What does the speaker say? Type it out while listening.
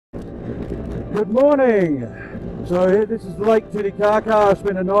Good morning. So here, this is Lake Titicaca. I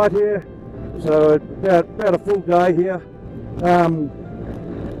spent a night here, so about a full day here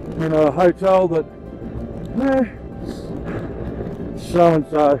in a hotel that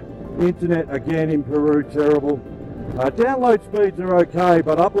so-and-so. Internet again in Peru, terrible. Download speeds are okay,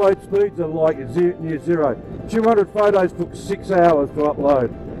 but upload speeds are like near zero. 200 photos took 6 hours to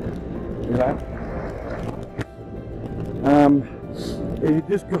upload. You know,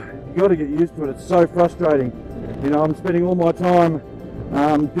 you got to get used to it. It's so frustrating. You know, I'm spending all my time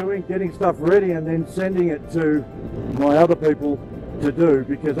getting stuff ready and then sending it to my other people to do,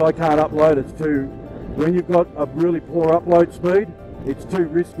 because I can't upload. It's too, when you've got a really poor upload speed, it's too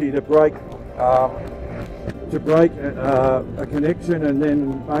risky to break a connection, and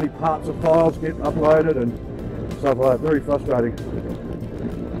then only parts of files get uploaded and stuff like that. Very frustrating.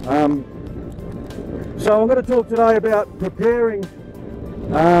 So I'm going to talk today about preparing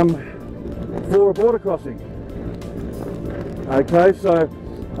for a border crossing. Okay, so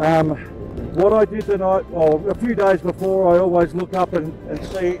what I did the night, or a few days before, I always look up and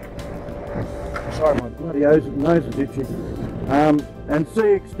see, sorry, my bloody nose is itchy, and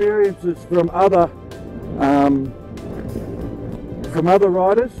see experiences from other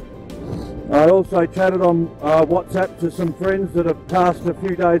riders. I also chatted on WhatsApp to some friends that have passed a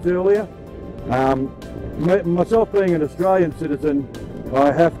few days earlier. Myself being an Australian citizen,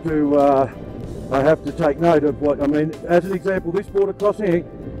 I have to take note of what I mean. As an example, this border crossing,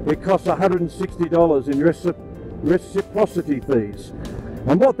 it costs $160 in reciprocity fees,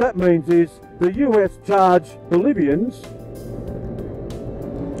 and what that means is the US charge Bolivians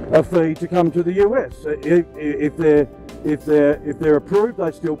a fee to come to the US. If they're approved,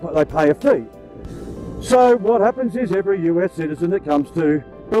 they pay a fee. So what happens is every US citizen that comes to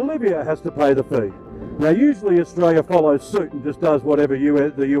Bolivia has to pay the fee. Now usually Australia follows suit and just does whatever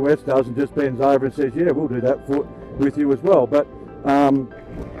the US does and just bends over and says, yeah, we'll do that with you as well. But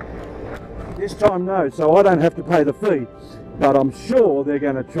this time no, so I don't have to pay the fee, but I'm sure they're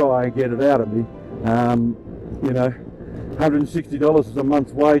going to try and get it out of me. You know, $160 is a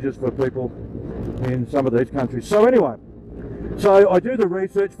month's wages for people in some of these countries. So anyway, so I do the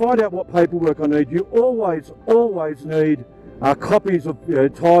research, find out what paperwork I need. You always need copies of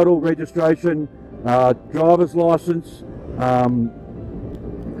title, registration, driver's license,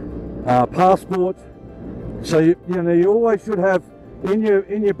 passport. So you always should have in your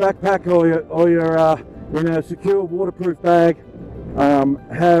backpack or your in a secure waterproof bag,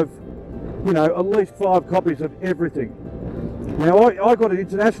 have at least 5 copies of everything. Now I got an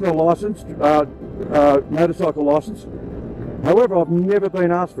international license, motorcycle license. However, I've never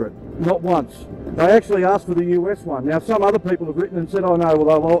been asked for it, not once. They actually asked for the US one. Now some other people have written and said, oh no,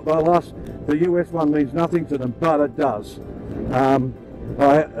 well they'll ask, the US one means nothing to them, but it does.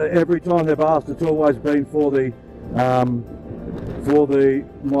 Every time they've asked, it's always been for the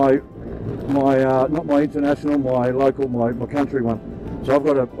not my international, my local, my country one. So I've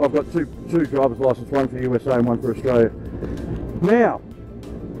got two driver's licenses, one for USA and one for Australia. Now,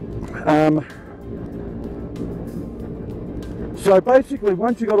 so basically,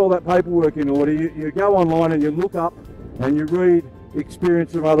 once you've got all that paperwork in order, you go online and you look up and you read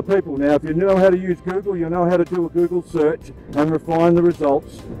experience from other people. Now, if you know how to use Google, you know how to do a Google search and refine the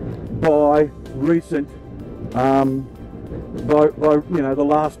results by recent, by the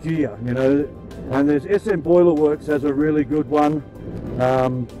last year. And there's SM Boiler Works has a really good one,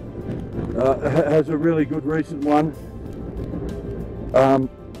 has a really good recent one.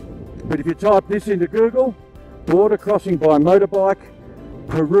 But if you type this into Google, border crossing by motorbike,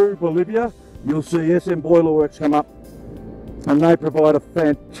 Peru, Bolivia, you'll see SM Boiler Works come up, and they provide a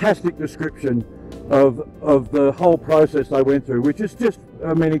fantastic description of the whole process they went through, which is just,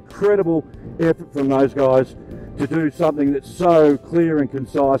 I mean, incredible effort from those guys to do something that's so clear and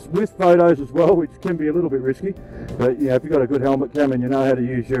concise, with photos as well, which can be a little bit risky. But if you've got a good helmet cam and you know how to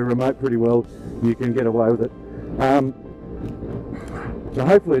use your remote pretty well, you can get away with it. So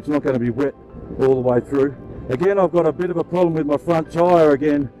hopefully it's not going to be wet all the way through. Again, I've got a bit of a problem with my front tyre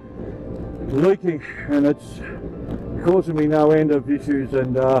again, leaking, and it's causing me no end of issues,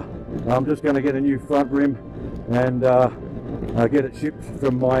 and I'm just going to get a new front rim and get it shipped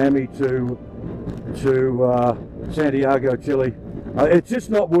from Miami to Santiago, Chile. It's just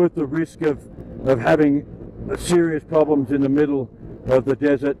not worth the risk of having serious problems in the middle of the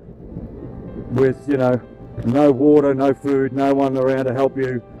desert with no water, no food, no one around to help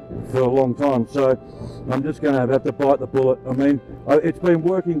you for a long time. So I'm just going to have to bite the bullet. I mean, it's been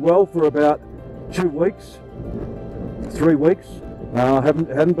working well for about 2 weeks, 3 weeks.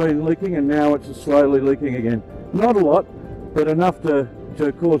 Hadn't been leaking, and now it's slowly leaking again. Not a lot, but enough to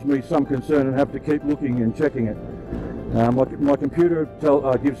to cause me some concern and have to keep looking and checking it. My computer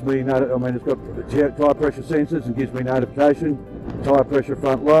gives me, it's got tyre pressure sensors and gives me notification, tyre pressure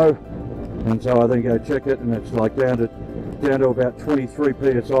front low, and so I then go check it, and it's like down to about 23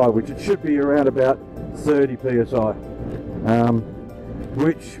 psi, which it should be around about 30 psi.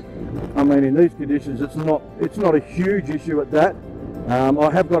 Which, I mean, in these conditions, it's not a huge issue at that.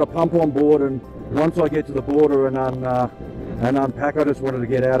 I have got a pump on board, and once I get to the border and unpack, I just wanted to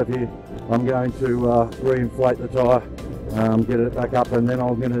get out of here. I'm going to re-inflate the tyre, get it back up, and then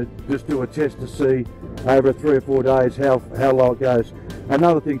I'm going to just do a test to see over 3 or 4 days how low it goes.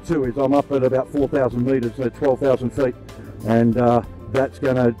 Another thing too is I'm up at about 4,000 metres, so 12,000 feet, and that's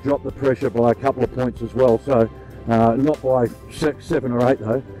going to drop the pressure by a couple of points as well. So not by 7 or 8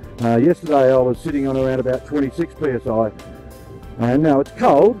 though. Yesterday I was sitting on around about 26 psi, and now it's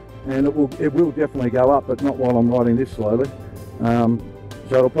cold, and it will definitely go up, but not while I'm riding this slowly.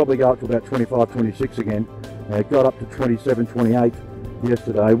 So it'll probably go up to about 25, 26 again. It got up to 27, 28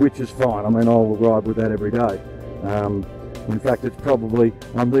 yesterday, which is fine. I mean, I'll ride with that every day. In fact, it's probably,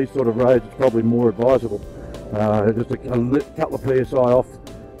 on these sort of roads, it's probably more advisable. Just a couple of psi off.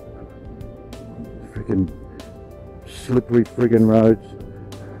 Freaking slippery friggin' roads.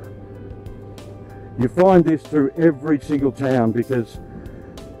 You find this through every single town because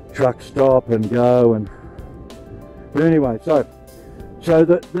trucks stop and go, and but anyway, so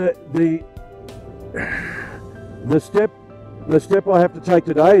the step I have to take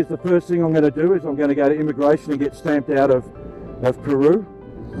today is the first thing I'm going to do is I'm going to go to immigration and get stamped out of Peru.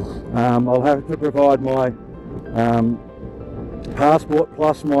 I'll have to provide my passport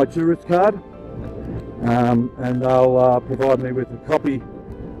plus my tourist card, and they'll provide me with a copy.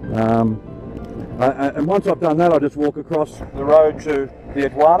 And once I've done that, I just walk across the road to the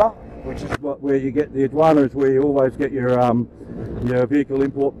aduana, which is where you get the aduana is where you always get your vehicle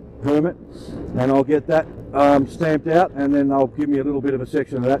import permit, and I'll get that stamped out, and then they'll give me a little bit of a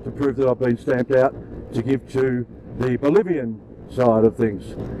section of that to prove that I've been stamped out to give to the Bolivian side of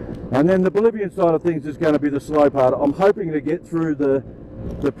things. And then the Bolivian side of things is going to be the slow part. I'm hoping to get through the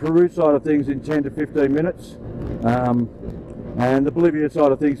Peru side of things in 10 to 15 minutes. And the Bolivia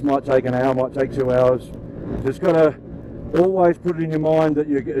side of things might take an hour, might take 2 hours. Just got to always put it in your mind that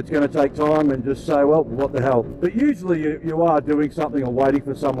it's going to take time, and just say, well, what the hell. But usually you are doing something or waiting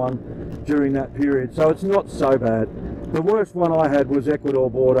for someone during that period, so it's not so bad. The worst one I had was Ecuador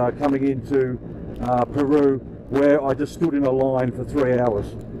border coming into Peru, where I just stood in a line for 3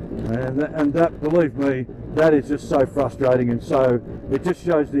 hours. And that, believe me, that is just so frustrating, and so it just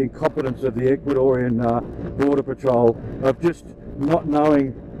shows the incompetence of the Ecuadorian border patrol of just not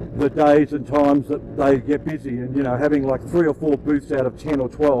knowing the days and times that they get busy, and having like 3 or 4 booths out of 10 or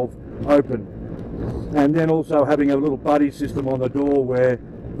 12 open, and then also having a little buddy system on the door where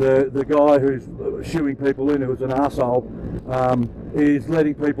the guy who's shooing people in, who's an arsehole, is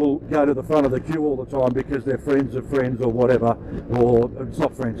letting people go to the front of the queue all the time because they're friends of friends or whatever, or it's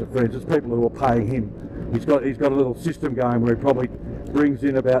not friends of friends, it's people who are paying him. He's got a little system going where he probably brings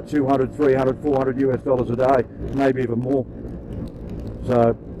in about 200, 300, 400 US dollars a day, maybe even more.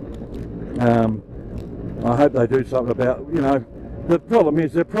 So I hope they do something about, the problem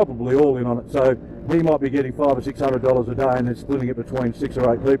is they're probably all in on it, so he might be getting $500 or $600 a day, and they're splitting it between 6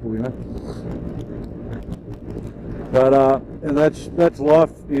 or 8 people, But and that's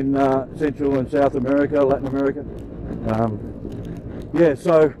life in Central and South America, Latin America. Yeah,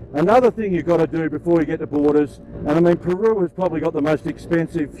 so another thing you've got to do before you get to borders, and I mean, Peru has probably got the most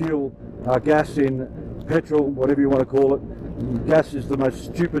expensive fuel, gas in petrol, whatever you want to call it. Gas is the most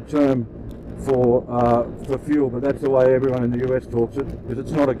stupid term for fuel, but that's the way everyone in the US talks it, because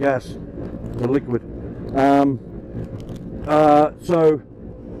it's not a gas, it's a liquid. I'm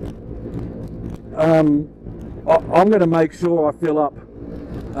going to make sure I fill up.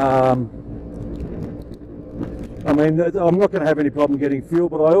 I mean, I'm not going to have any problem getting fuel,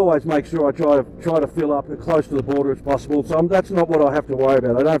 but I always make sure I try to fill up as close to the border as possible. So that's not what I have to worry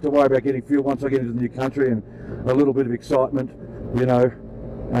about. I don't have to worry about getting fuel once I get into the new country, and a little bit of excitement,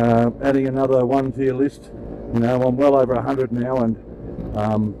 adding another one to your list. I'm well over 100 now, and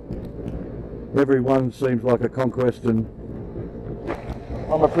every one seems like a conquest, and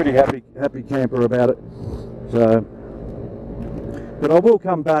I'm a pretty happy camper about it. So, but I will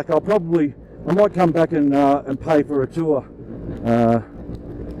come back. I might come back and pay for a tour. I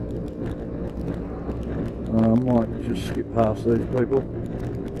might just skip past these people.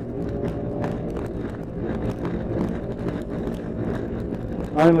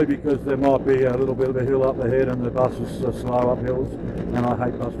 Only because there might be a little bit of a hill up ahead, and the buses are slow up hills, and I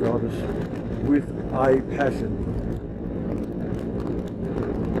hate bus drivers with a passion.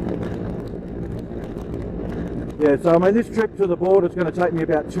 Yeah, so I mean, this trip to the border is going to take me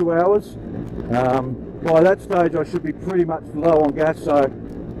about 2 hours. By that stage I should be pretty much low on gas, so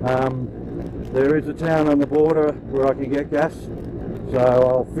there is a town on the border where I can get gas, so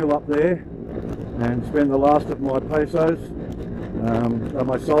I'll fill up there and spend the last of my pesos,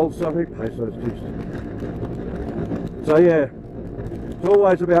 my sols, sorry, pesos, geez. So yeah, it's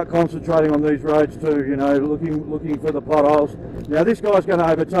always about concentrating on these roads too, you know, looking for the potholes. Now this guy's going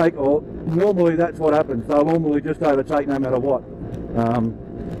to overtake, or normally that's what happens, they'll normally just overtake no matter what.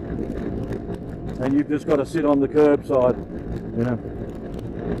 And you've just got to sit on the curbside, you know.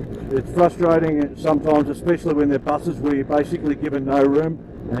 It's frustrating sometimes, especially when they're buses where you're basically given no room,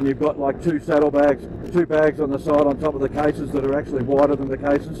 and you've got like two saddlebags, two bags on the side on top of the cases that are actually wider than the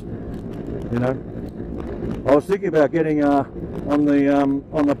cases, you know. I was thinking about getting on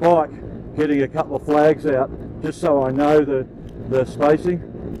the bike, getting a couple of flags out just so I know the spacing,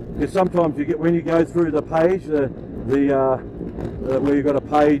 because sometimes you get, when you go through the page, where you've got to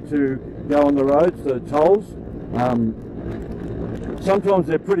pay to go on the roads, the tolls, sometimes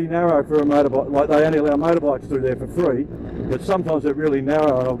they're pretty narrow for a motorbike, like they only allow motorbikes through there for free, but sometimes they're really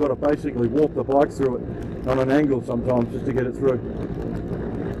narrow and I've got to basically walk the bike through it on an angle sometimes just to get it through.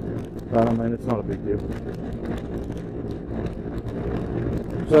 But I mean, it's not a big deal.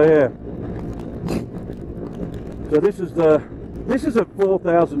 So yeah, so this is at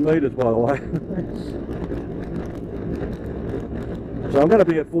 4,000 meters, by the way. So I'm going to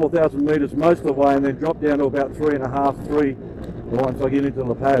be at 4,000 meters most of the way and then drop down to about 3.5, 3 once I get into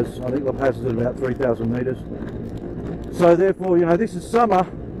La Paz. I think La Paz is at about 3,000 meters. So therefore, you know, this is summer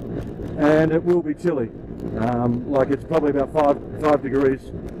and it will be chilly. Like it's probably about 5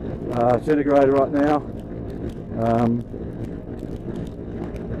 degrees centigrade right now.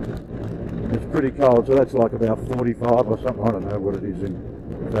 It's pretty cold, so that's like about 45 or something. I don't know what it is in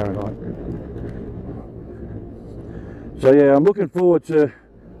Fahrenheit. So yeah, I'm looking forward to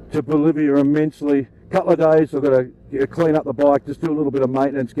Bolivia immensely. A couple of days I've got to clean up the bike, just do a little bit of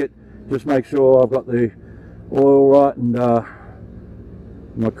maintenance, just make sure I've got the oil right, and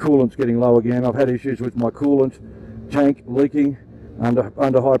my coolant's getting low again. I've had issues with my coolant tank leaking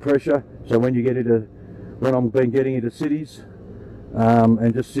under high pressure. So when I've been getting into cities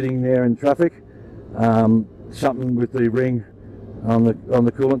and just sitting there in traffic, something with the ring on the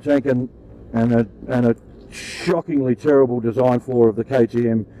coolant tank, and a shockingly terrible design flaw of the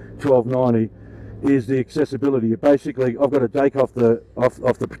KTM 1290 is the accessibility. Basically, I've got to take off the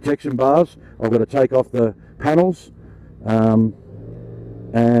protection bars, I've got to take off the panels, and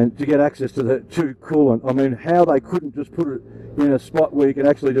to get access to the coolant. I mean, how they couldn't just put it in a spot where you can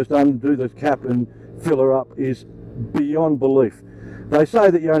actually just undo the cap and fill her up is beyond belief. They say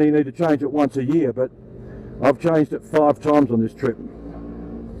that you only need to change it once a year, but I've changed it 5 times on this trip.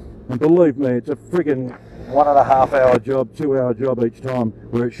 And believe me, it's a friggin' 1.5 hour job, 2 hour job each time,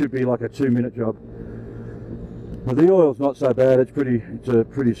 where it should be like a 2-minute job. But the oil's not so bad, it's a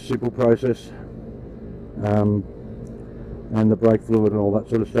pretty simple process. And the brake fluid and all that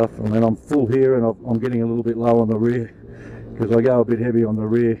sort of stuff. I mean, I'm full here and I'm getting a little bit low on the rear, because I go a bit heavy on the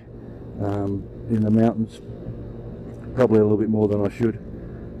rear in the mountains, probably a little bit more than I should.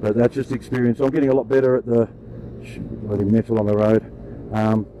 But that's just experience. I'm getting a lot better at the metal on the road.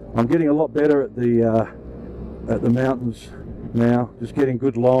 I'm getting a lot better at the mountains now, just getting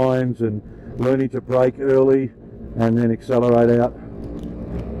good lines and learning to brake early and then accelerate out.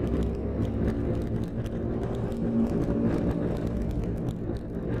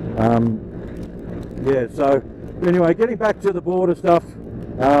 Yeah, so anyway, getting back to the border stuff,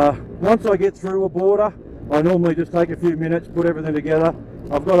 once I get through a border, I normally just take a few minutes, put everything together.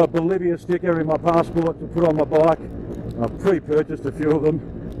 I've got a Bolivia sticker in my passport to put on my bike. I've pre-purchased a few of them.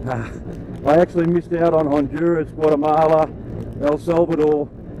 I actually missed out on Honduras, Guatemala, El Salvador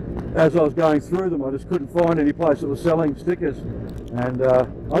as I was going through them. I just couldn't find any place that was selling stickers, and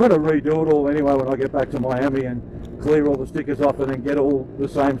I'm going to redo it all anyway when I get back to Miami and clear all the stickers off and then get all the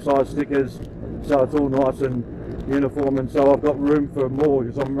same size stickers so it's all nice and uniform, and so I've got room for more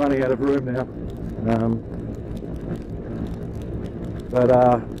because I'm running out of room now.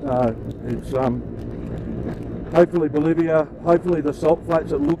 It's hopefully Bolivia, hopefully the salt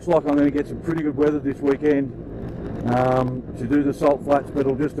flats. It looks like I'm going to get some pretty good weather this weekend to do the salt flats, but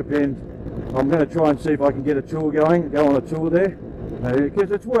it'll just depend. I'm going to try and see if I can get a tour going, go on a tour there,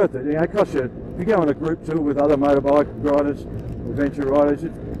 because it's worth it. You know, it costs you, if you go on a group tour with other motorbike riders, adventure riders,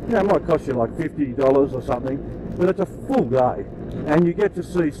 it might cost you like $50 or something, but it's a full day, and you get to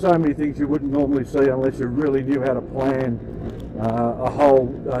see so many things you wouldn't normally see unless you really knew how to plan a whole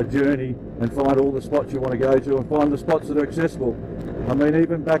journey and find all the spots you want to go to and find the spots that are accessible. I mean,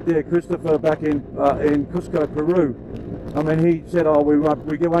 even back there, Christopher, back in Cusco, Peru. I mean, he said, "Oh, we won't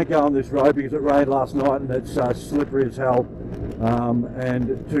go on this road because it rained last night and it's slippery as hell."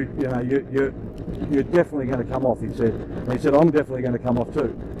 You're definitely going to come off, he said. And he said, "I'm definitely going to come off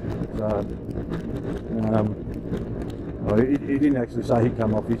too." So, well, he didn't actually say he'd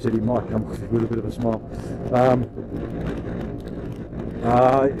come off. He said he might come off with a bit of a smile.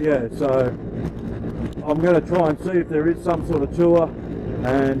 Yeah, so I'm going to try and see if there is some sort of tour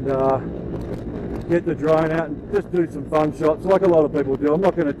and get the drone out and just do some fun shots like a lot of people do. I'm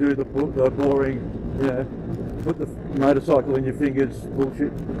not going to do the boring, you know, put the motorcycle in your fingers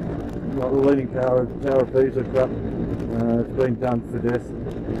bullshit, like the leaning tower of Pisa crap. It's been done for death.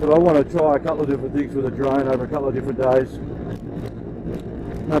 But I want to try a couple of different things with a drone over a couple of different days.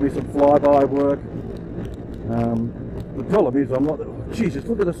 Maybe some flyby work. The problem is I'm not... Jesus,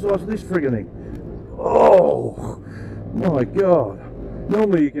 look at the size of this friggin' thing. Oh my God.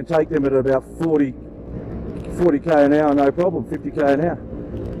 Normally you can take them at about 40k an hour, no problem, 50k an hour.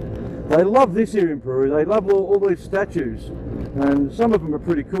 They love this here in Peru. They love all these statues. And some of them are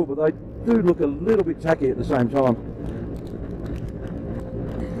pretty cool, but they do look a little bit tacky at the same time.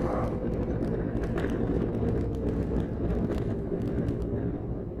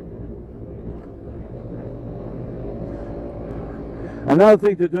 Another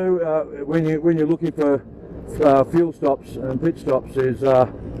thing to do when you're looking for fuel stops and pit stops is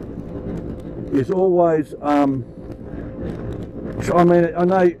always. I mean, I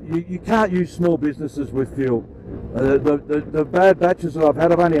know you can't use small businesses with fuel. The bad batches that I've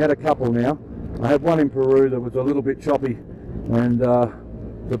only had a couple now. I had one in Peru that was a little bit choppy, and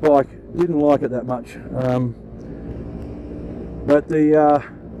the bike didn't like it that much. But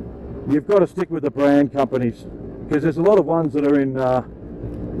you've got to stick with the brand companies, because there's a lot of ones that are in,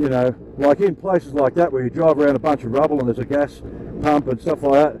 you know, like in places like that where you drive around a bunch of rubble and there's a gas pump and stuff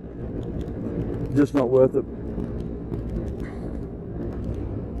like that. Just not worth it.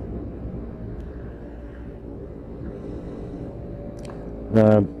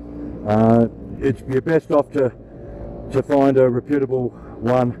 You're best off to find a reputable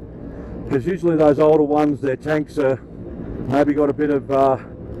one, because usually those older ones, their tanks are maybe got a bit of a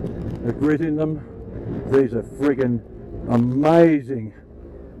grit in them. These are friggin' amazing.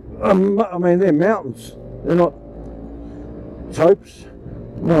 I mean, they're mountains. They're not taupes.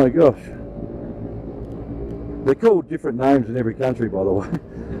 My gosh. They're called different names in every country, by the way.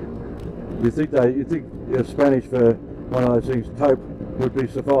 You think Spanish for one of those things, taupe, would be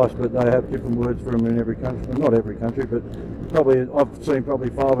suffice, but they have different words for them in every country. Well, not every country, but probably I've seen probably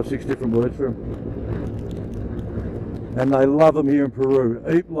 5 or 6 different words for them. And they love them here in Peru.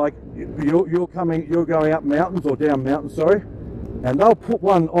 Like you're going up mountains or down mountains, sorry, and they'll put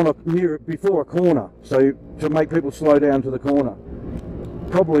one on before a corner, so to make people slow down to the corner.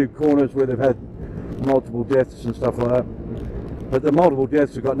 Probably corners where they've had multiple deaths and stuff like that. But the multiple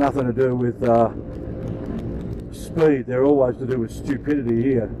deaths have got nothing to do with speed. They're always to do with stupidity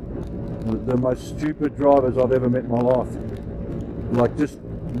here. The most stupid drivers I've ever met in my life. Like, just,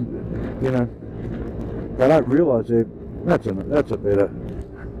 you know, they don't realise that's a better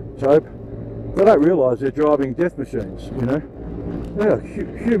taupe. They don't realise they're driving death machines, you know. They're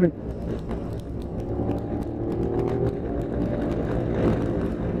human.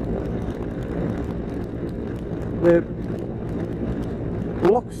 They're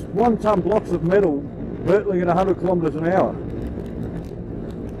blocks, 1-ton blocks of metal hurtling at 100 kilometres an hour.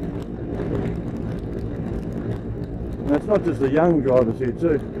 And it's not just the young drivers here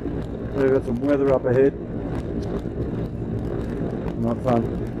too. They've got some weather up ahead. Not fun.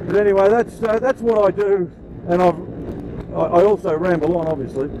 But anyway, that's what I do, and I also ramble on,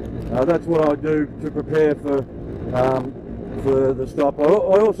 obviously. That's what I do to prepare for the stop. I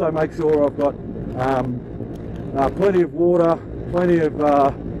also make sure I've got plenty of water, plenty of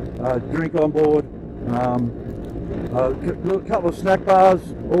drink on board, a couple of snack bars,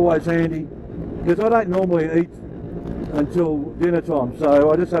 always handy, because I don't normally eat until dinner time,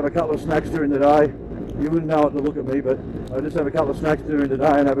 so I just have a couple of snacks during the day. You wouldn't know it to look at me, but I just have a couple of snacks during the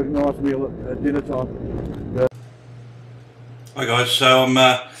day and have a nice meal at dinner time. Hi guys, so I'm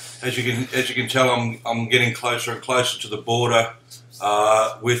as you can tell, I'm getting closer and closer to the border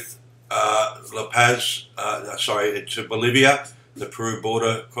with La Paz, to Bolivia, the Peru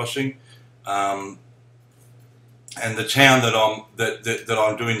border crossing, and the town that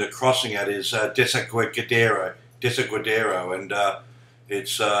I'm doing the crossing at is Desaguadero, and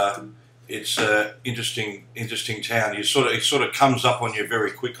it's a interesting town. It sort of comes up on you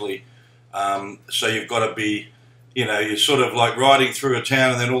very quickly, so you've got to be, you know, you're sort of like riding through a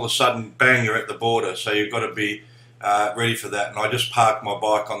town and then all of a sudden, bang, you're at the border. So you've got to be ready for that. And I just parked my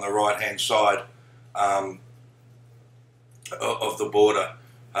bike on the right hand side of the border.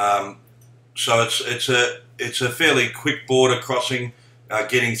 So it's a fairly quick border crossing,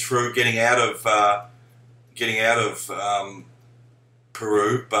 getting out of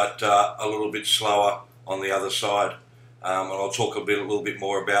Peru, but a little bit slower on the other side. And I'll talk a little bit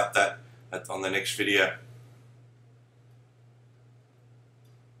more about that on the next video.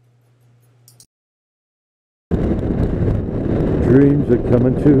 Dreams are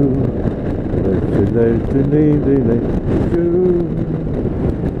coming true.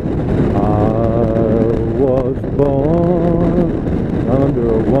 I was born under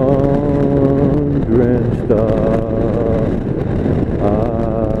a wandering star. I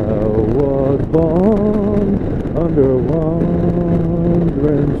was born under a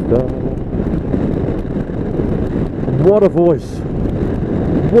wandering star. What a voice!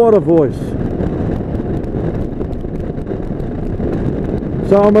 What a voice!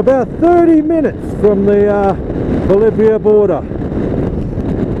 So I'm about 30 minutes from the Bolivia border.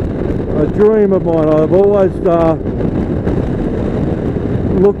 A dream of mine. I've always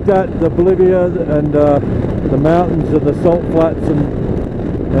looked at the Bolivia and the mountains and the salt flats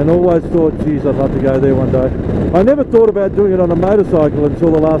and always thought, geez, I'd love to go there one day. I never thought about doing it on a motorcycle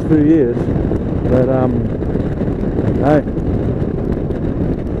until the last few years, but hey,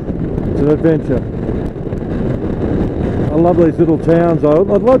 it's an adventure. I love these little towns.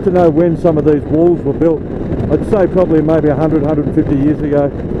 I'd like to know when some of these walls were built. I'd say probably maybe 100, 150 years ago.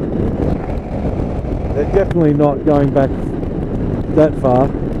 They're definitely not going back that far.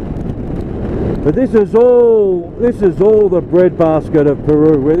 But this is all the breadbasket of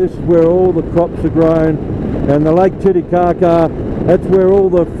Peru. This is where all the crops are grown, and the Lake Titicaca. That's where all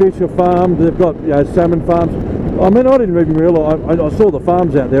the fish are farmed. They've got, you know, salmon farms. I mean, I didn't even realise. I saw the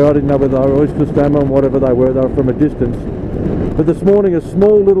farms out there. I didn't know whether they were oyster, salmon, whatever they were. They were from a distance. But this morning, a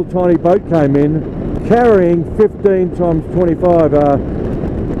small little tiny boat came in, carrying 15 times 25,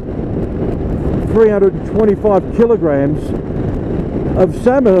 325 kilograms of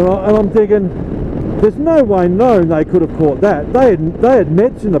salmon, and I'm thinking, there's no way known they could have caught that. They had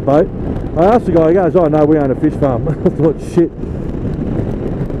nets in the boat. I asked the guy, he goes, "Oh no, we own a fish farm." I thought, shit.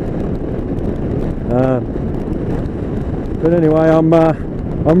 But anyway, I'm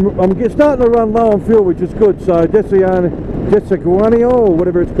starting to run low on fuel, which is good. So Desaguadero, or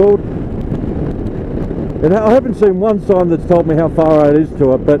whatever it's called. And I haven't seen one sign that's told me how far it is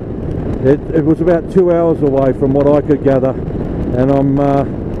to it, but it was about 2 hours away from what I could gather, and I'm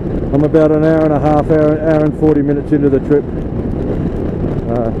about an hour and a half, hour and 40 minutes into the trip.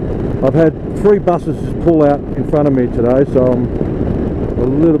 I've had 3 buses pull out in front of me today, so I'm a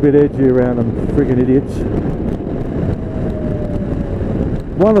little bit edgy around them friggin' idiots.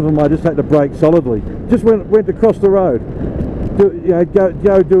 One of them I just had to brake solidly. Just went across the road. Go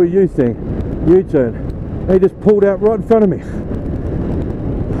do a U-turn. And he just pulled out right in front of me.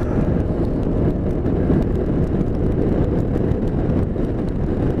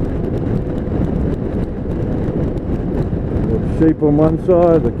 The sheep on one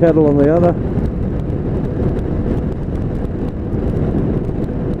side, the cattle on the other.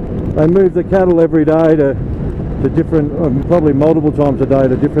 They move the cattle every day to different, probably multiple times a day,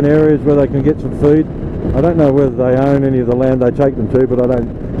 to different areas where they can get some feed. I don't know whether they own any of the land they take them to, but I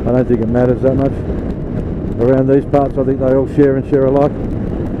don't think it matters that much. Around these parts, I think they all share and share alike.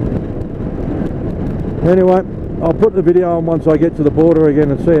 Anyway, I'll put the video on once I get to the border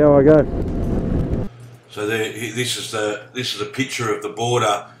again and see how I go. So this is a picture of the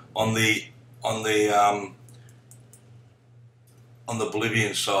border on the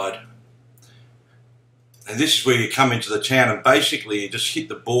Bolivian side. And this is where you come into the town, and basically you just hit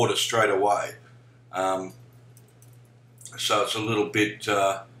the border straight away. So it's a little bit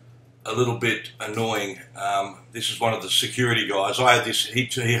annoying. This is one of the security guys. I had this. He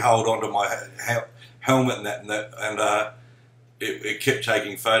held onto my helmet and it kept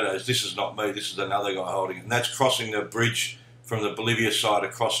taking photos. This is not me. This is another guy holding it, and that's crossing the bridge from the Bolivia side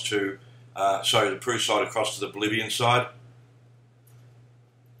across to, the Peru side across to the Bolivian side.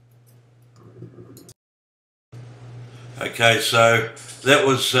 Okay, so that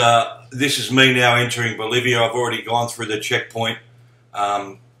was, this is me now entering Bolivia. I've already gone through the checkpoint.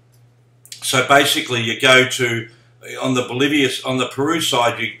 So basically you go to, on the Peru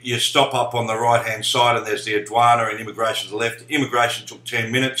side, you stop up on the right hand side, and there's the aduana and immigration to the left. Immigration took 10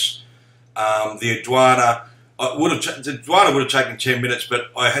 minutes. The aduana would have taken 10 minutes,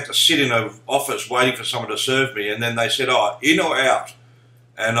 but I had to sit in an office waiting for someone to serve me, and then they said, "Oh, in or out?"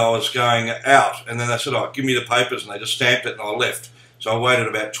 And I was going out, and then they said, "Oh, give me the papers," and they just stamped it, and I left. So I waited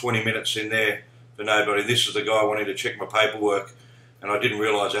about 20 minutes in there for nobody. This is the guy wanting to check my paperwork, and I didn't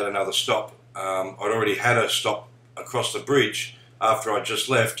realise I had another stop. I'd already had a stop across the bridge after I just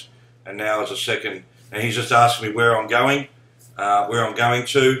left, and now there's a second. And he's just asking me where I'm going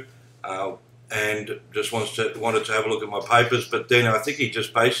to, and just wanted to have a look at my papers. But then I think he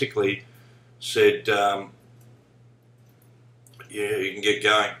just basically said, yeah, you can get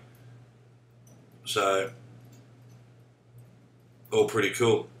going. So, all pretty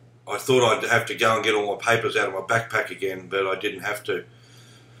cool. I thought I'd have to go and get all my papers out of my backpack again, but I didn't have to.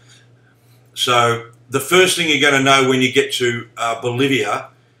 So, the first thing you're going to know when you get to Bolivia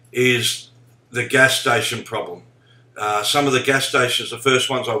is the gas station problem. Some of the gas stations, the first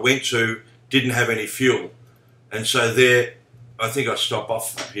ones I went to, didn't have any fuel. And so there, I think I stop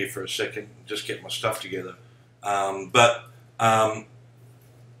off here for a second, just get my stuff together.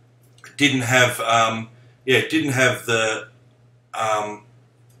 Didn't have, didn't have the,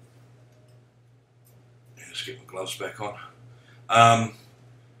 let's get my gloves back on.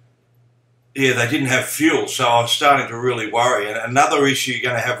 Yeah, they didn't have fuel, so I was starting to really worry. And another issue you're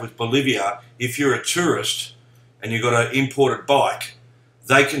going to have with Bolivia, if you're a tourist and you've got an imported bike,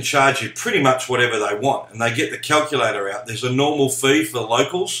 they can charge you pretty much whatever they want, and they get the calculator out. There's a normal fee for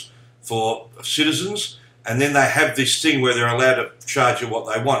locals, for citizens, and then they have this thing where they're allowed to charge you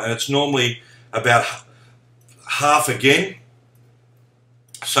what they want, and it's normally about half again.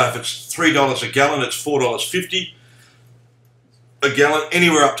 So if it's $3 a gallon, it's $4.50 a gallon,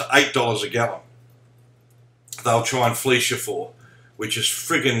 anywhere up to $8 a gallon. They'll try and fleece you for, which is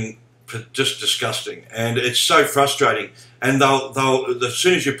friggin' just disgusting, and it's so frustrating. And they'll as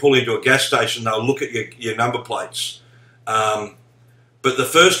soon as you pull into a gas station, they'll look at your number plates. But the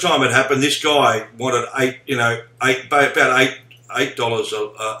first time it happened, this guy wanted about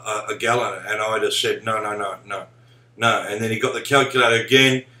 $8 a gallon, and I just said no. And then he got the calculator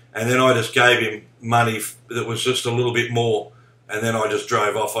again, and then I just gave him money that was just a little bit more, and then I just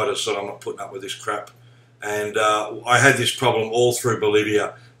drove off. I just said, I'm not putting up with this crap. And I had this problem all through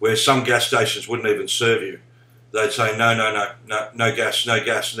Bolivia, where some gas stations wouldn't even serve you. They'd say, no gas,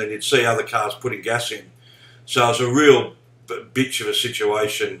 and then you'd see other cars putting gas in. So it was a real bitch of a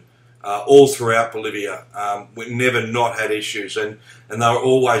situation all throughout Bolivia. We never not had issues, and they were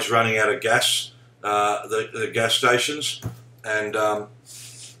always running out of gas, the gas stations, and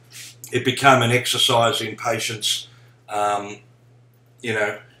it became an exercise in patience, and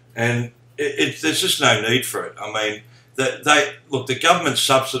there's just no need for it. I mean, look, the government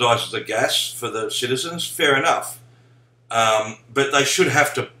subsidises the gas for the citizens, fair enough, but they should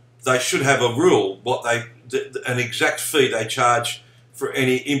have a rule an exact fee they charge for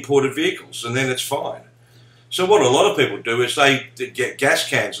any imported vehicles, and then it's fine. So what a lot of people do is they get gas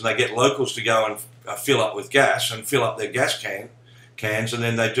cans, and they get locals to go and fill up with gas and fill up their gas cans, and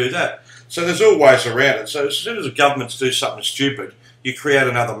then they do that. So there's all ways around it. So as soon as the governments do something stupid, you create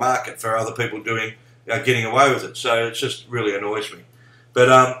another market for other people getting away with it. So it just really annoys me.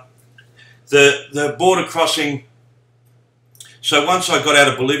 But the border crossing. So once I got out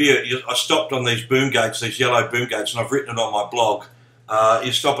of Bolivia, I stopped on these boom gates, these yellow boom gates, and I've written it on my blog.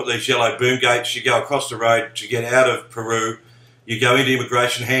 You stop at these yellow boom gates, you go across the road to get out of Peru, you go into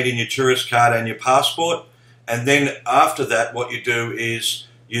immigration, hand in your tourist card and your passport, and then after that what you do is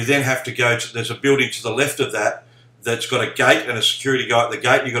you then have to go to, there's a building to the left of that's got a gate and a security guy at the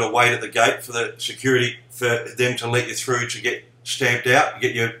gate. You've got to wait at the gate for the security, for them to let you through to get stamped out,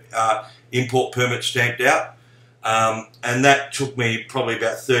 get your import permit stamped out. And that took me probably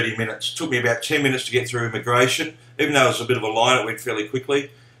about 30 minutes. It took me about 10 minutes to get through immigration, even though it was a bit of a line, it went fairly quickly.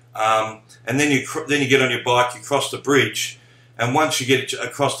 And then you get on your bike, you cross the bridge, and once you get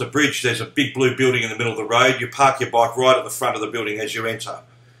across the bridge, there's a big blue building in the middle of the road. You park your bike right at the front of the building as you enter,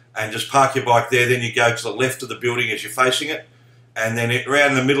 and just park your bike there. Then you go to the left of the building as you're facing it, and then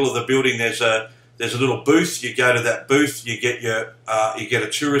around the middle of the building there's a little booth. You go to that booth, you get a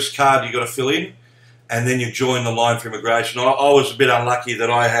tourist card you got to fill in, and then you join the line for immigration. I was a bit unlucky that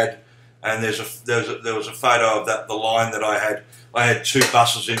I had, and there was a photo of the line that I had. I had two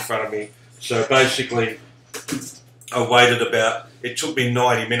buses in front of me, so basically I waited it took me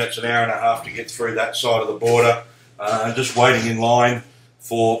 90 minutes, an hour and a half to get through that side of the border, just waiting in line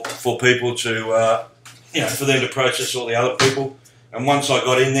for people to, for them to process all the other people. And once I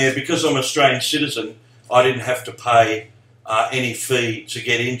got in there, because I'm an Australian citizen, I didn't have to pay any fee to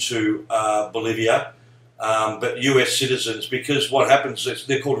get into Bolivia. But US citizens, because what happens is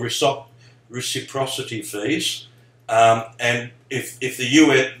they're called reciprocity fees, and if the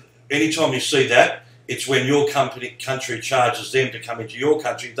US, anytime you see that, it's when your country charges them to come into your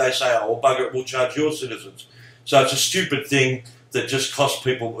country. They say, oh, well, bugger it, we'll charge your citizens. So it's a stupid thing that just costs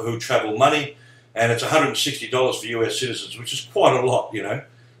people who travel money. and it's $160 for US citizens, which is quite a lot, you know.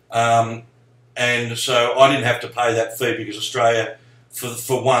 And so I didn't have to pay that fee because Australia,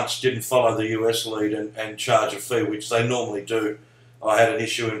 for once, didn't follow the US lead and charge a fee, which they normally do. I had an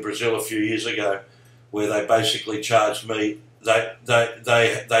issue in Brazil a few years ago where they basically charged me.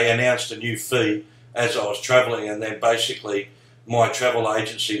 They announced a new fee as I was travelling, and then basically my travel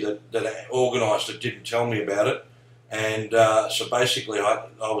agency that organised it didn't tell me about it, and so basically I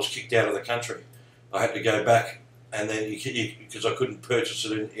was kicked out of the country. I had to go back, and then because I couldn't purchase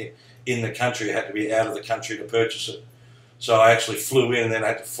it in the country, I had to be out of the country to purchase it. So I actually flew in and then I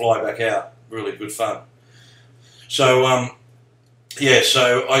had to fly back out. Really good fun. So yeah,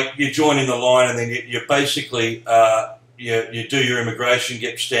 so you join in the line, and then you basically you do your immigration,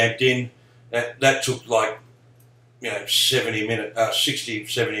 get stamped in. That took like 60,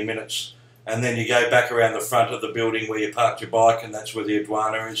 70 minutes, and then you go back around the front of the building where you parked your bike, and that's where the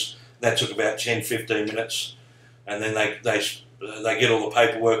aduana is. That took about 10-15 minutes, and then they get all the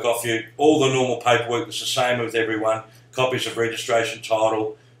paperwork off you. All the normal paperwork is the same with everyone: copies of registration,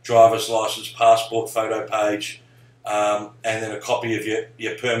 title, driver's license, passport, photo page, and then a copy of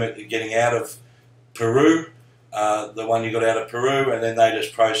your permit getting out of Peru, the one you got out of Peru, and then they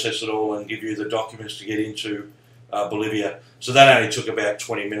just process it all and give you the documents to get into Bolivia. So that only took about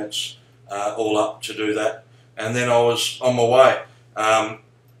 20 minutes all up to do that, and then I was on my way.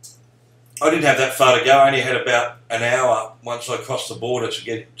 I didn't have that far to go. I only had about an hour once I crossed the border to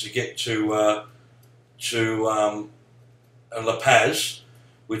get to La Paz,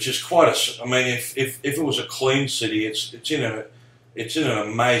 which is quite a. I mean, if it was a clean city, it's in an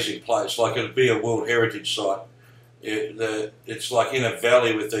amazing place. Like, it'd be a World Heritage site. It's like in a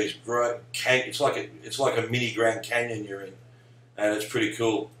valley with these great it's like a mini Grand Canyon you're in, and it's pretty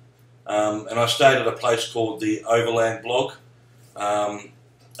cool. And I stayed at a place called the Overland Blog,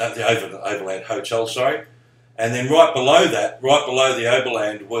 at the Overland Hotel, sorry. And then right below the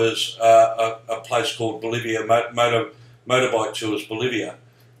Overland was a place called Bolivia Motorbike Tours Bolivia,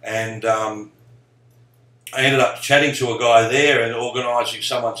 and I ended up chatting to a guy there and organising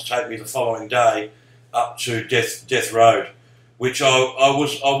someone to take me the following day up to Death Road, which I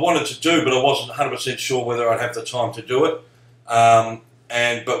wanted to do, but I wasn't 100% sure whether I'd have the time to do it.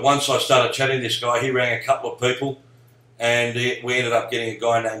 But once I started chatting to this guy, he rang a couple of people, and we ended up getting a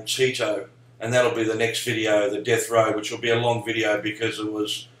guy named Tito, and that'll be the next video, the Death Road, which will be a long video because it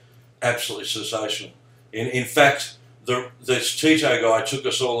was absolutely sensational. In fact, this Tito guy took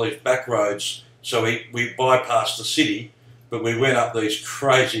us all these back roads, so we bypassed the city, but we went up these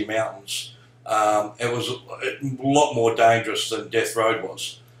crazy mountains. It was a lot more dangerous than Death Road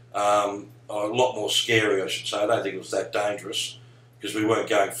was, a lot more scary, I should say. I don't think it was that dangerous because we weren't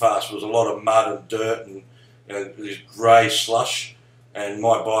going fast. There was a lot of mud and dirt and this grey slush, and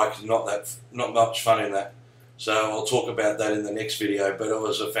my bike not much fun in that. So I'll talk about that in the next video. But it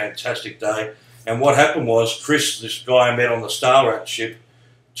was a fantastic day. And what happened was, Chris, this guy I met on the Star Rat ship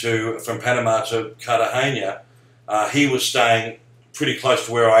from Panama to Cartagena, he was staying pretty close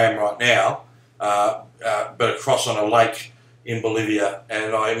to where I am right now, but across on a lake in Bolivia,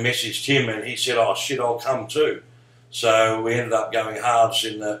 and I messaged him and he said, "Oh shit, I'll come too." So we ended up going halves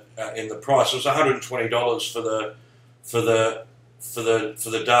in the price. It was $120 for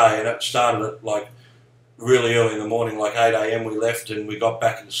the day, and it started at like really early in the morning, like 8 AM we left, and we got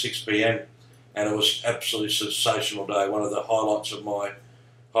back at 6 PM, and it was absolutely sensational day. One of the highlights of my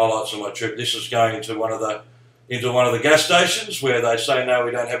trip. This is going into one of the gas stations where they say no,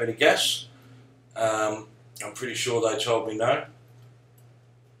 we don't have any gas. I'm pretty sure they told me no,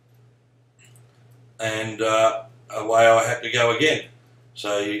 and away I had to go again.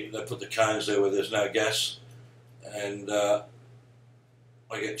 So they put the cones there where there's no gas, and I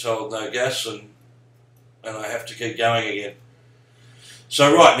get told no gas, and I have to keep going again.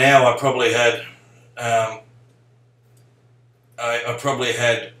 So right now I probably had I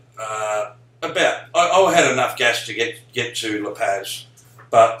had enough gas to get to La Paz,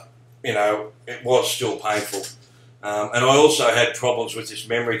 but it was still painful. And I also had problems with this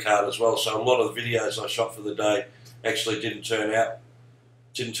memory card as well, so a lot of the videos I shot for the day actually didn't turn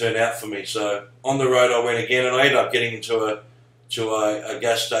out for me. So on the road I went again, and I ended up getting into a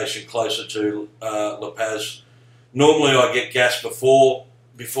gas station closer to La Paz. Normally I get gas before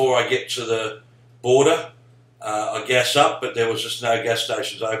I get to the border. I gas up, but there was just no gas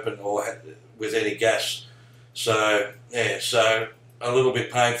stations open or with any gas. So yeah, so a little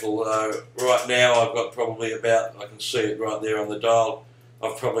bit painful. Right now I've got probably about, I can see it right there on the dial,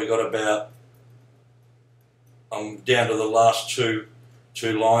 I've probably got about, I'm down to the last two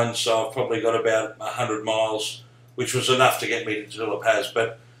lines, so I've probably got about 100 miles, which was enough to get me to La Paz.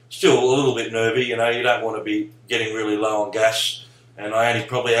 But still a little bit nervy. You know, you don't want to be getting really low on gas. And I only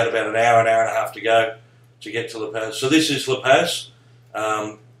probably had about an hour and a half to go to get to La Paz. So this is La Paz.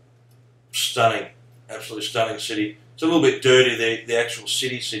 Stunning, absolutely stunning city. It's a little bit dirty, the actual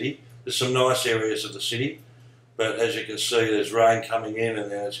city. There's some nice areas of the city, but as you can see, there's rain coming in,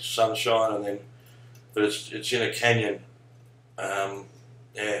 and then there's sunshine, and then, but it's in a canyon.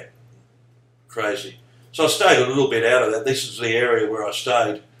 Yeah, crazy. So I stayed a little bit out of that. This is the area where I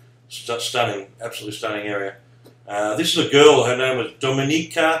stayed. Stunning, absolutely stunning area. This is a girl. Her name is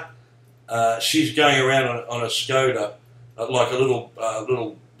Dominica. She's going around on a Skoda, like a little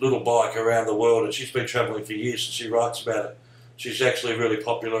bike around the world, and she's been travelling for years, and she writes about it. She's actually really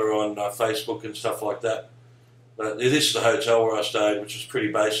popular on Facebook and stuff like that. But this is the hotel where I stayed, which was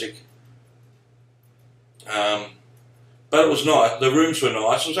pretty basic. But it was nice. The rooms were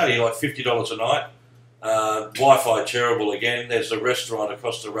nice. It was only like $50 a night. Wi-Fi terrible again. There's a restaurant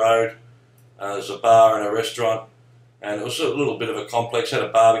across the road. There's a bar and a restaurant. And it was a little bit of a complex. Had a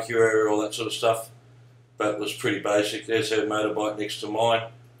barbecue area, all that sort of stuff. But it was pretty basic. There's her motorbike next to mine.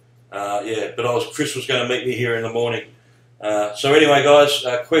 Yeah, but Chris was going to meet me here in the morning. So anyway, guys,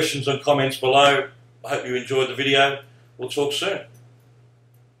 questions and comments below. I hope you enjoyed the video. We'll talk soon.